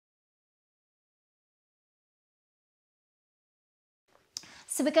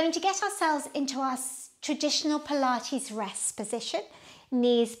So we're going to get ourselves into our traditional Pilates rest position.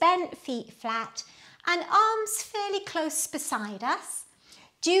 Knees bent, feet flat, and arms fairly close beside us.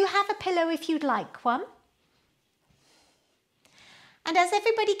 Do have a pillow if you'd like one. And as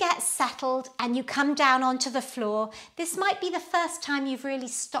everybody gets settled and you come down onto the floor, this might be the first time you've really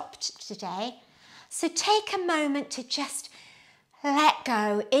stopped today. So take a moment to just let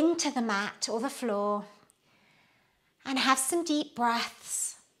go into the mat or the floor and have some deep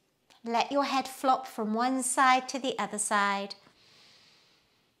breaths. Let your head flop from one side to the other side.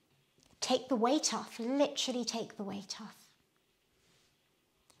 Take the weight off, literally take the weight off.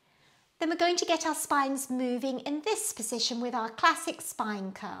 Then we're going to get our spines moving in this position with our classic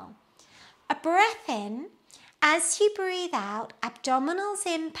spine curl. A breath in, as you breathe out, abdominals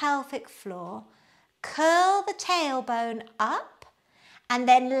in, pelvic floor, curl the tailbone up, and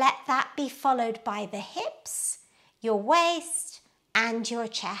then let that be followed by the hips, your waist, and your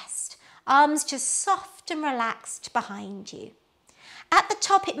chest. Arms just soft and relaxed behind you. At the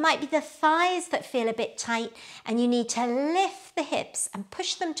top, it might be the thighs that feel a bit tight and you need to lift the hips and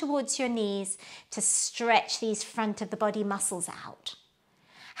push them towards your knees to stretch these front of the body muscles out.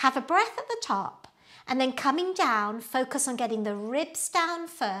 Have a breath at the top and then coming down, focus on getting the ribs down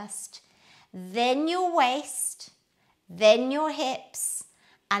first, then your waist, then your hips,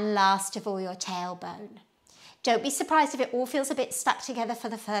 and last of all your tailbone. Don't be surprised if it all feels a bit stuck together for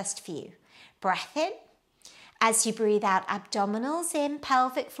the first few. Breath in. As you breathe out, abdominals in,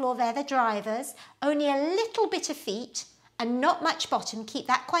 pelvic floor, they're the drivers. Only a little bit of feet and not much bottom. Keep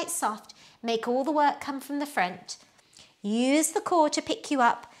that quite soft. Make all the work come from the front. Use the core to pick you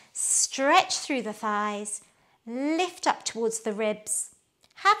up. Stretch through the thighs. Lift up towards the ribs.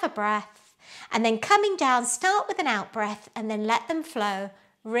 Have a breath. And then coming down, start with an out breath and then let them flow.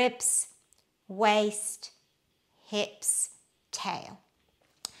 Ribs, waist, hips, tail.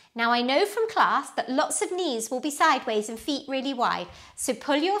 Now I know from class that lots of knees will be sideways and feet really wide. So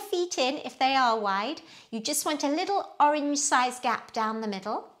pull your feet in if they are wide. You just want a little orange size gap down the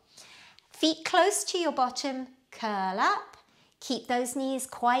middle. Feet close to your bottom, curl up. Keep those knees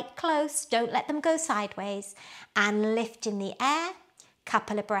quite close. Don't let them go sideways. And lift in the air.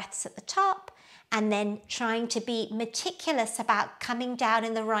 Couple of breaths at the top. And then trying to be meticulous about coming down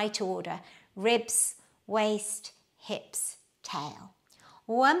in the right order. Ribs, waist, hips, tail.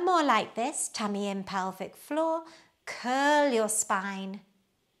 One more like this, tummy in, pelvic floor, curl your spine.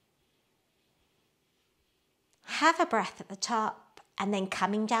 Have a breath at the top and then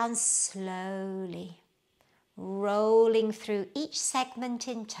coming down slowly, rolling through each segment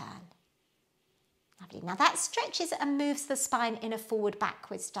in turn. Lovely. Now that stretches and moves the spine in a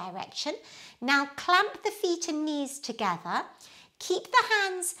forward-backwards direction. Now clamp the feet and knees together. Keep the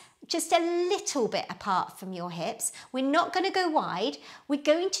hands just a little bit apart from your hips. We're not going to go wide. We're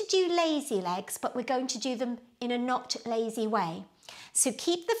going to do lazy legs, but we're going to do them in a not lazy way. So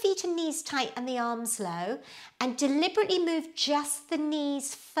keep the feet and knees tight and the arms low and deliberately move just the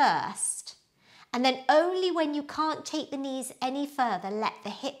knees first. And then only when you can't take the knees any further, let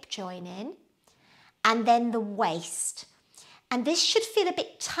the hip join in and then the waist. And this should feel a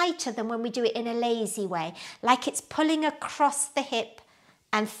bit tighter than when we do it in a lazy way, like it's pulling across the hip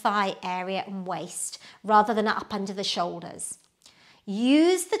and thigh area and waist, rather than up under the shoulders.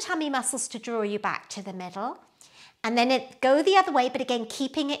 Use the tummy muscles to draw you back to the middle, and then go the other way, but again,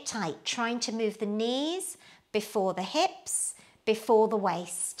 keeping it tight, trying to move the knees before the hips, before the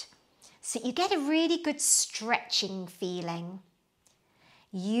waist. So you get a really good stretching feeling.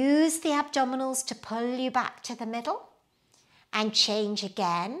 Use the abdominals to pull you back to the middle. And change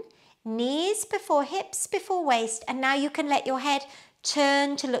again, knees before hips, before waist, and now you can let your head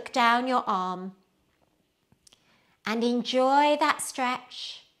turn to look down your arm. And enjoy that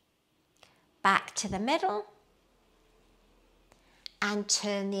stretch. Back to the middle, and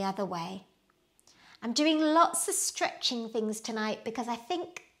turn the other way. I'm doing lots of stretching things tonight because I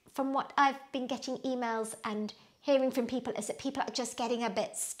think from what I've been getting emails and hearing from people is that people are just getting a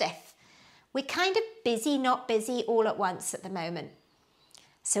bit stiff. We're kind of busy, not busy all at once at the moment.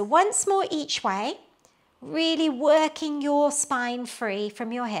 So once more each way, really working your spine free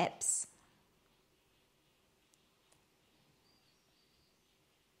from your hips.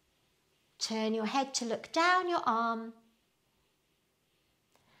 Turn your head to look down your arm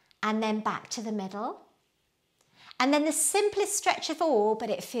and then back to the middle. And then the simplest stretch of all, but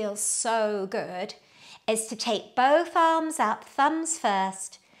it feels so good, is to take both arms up, thumbs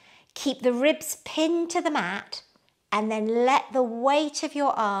first. Keep the ribs pinned to the mat and then let the weight of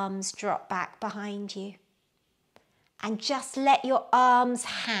your arms drop back behind you. And just let your arms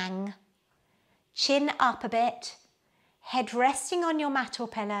hang. Chin up a bit, head resting on your mat or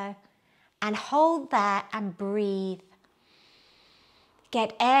pillow, and hold there and breathe.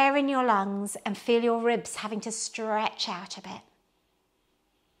 Get air in your lungs and feel your ribs having to stretch out a bit.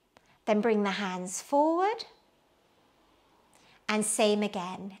 Then bring the hands forward. And same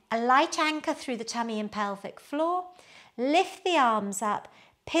again, a light anchor through the tummy and pelvic floor. Lift the arms up,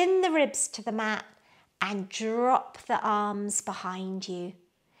 pin the ribs to the mat and drop the arms behind you,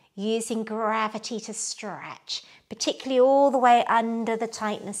 using gravity to stretch, particularly all the way under the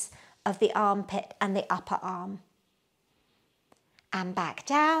tightness of the armpit and the upper arm. And back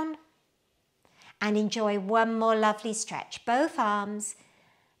down. And enjoy one more lovely stretch. Both arms,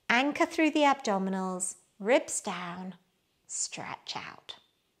 anchor through the abdominals, ribs down. Stretch out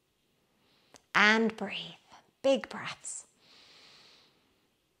and breathe. Big breaths.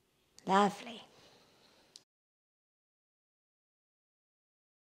 Lovely.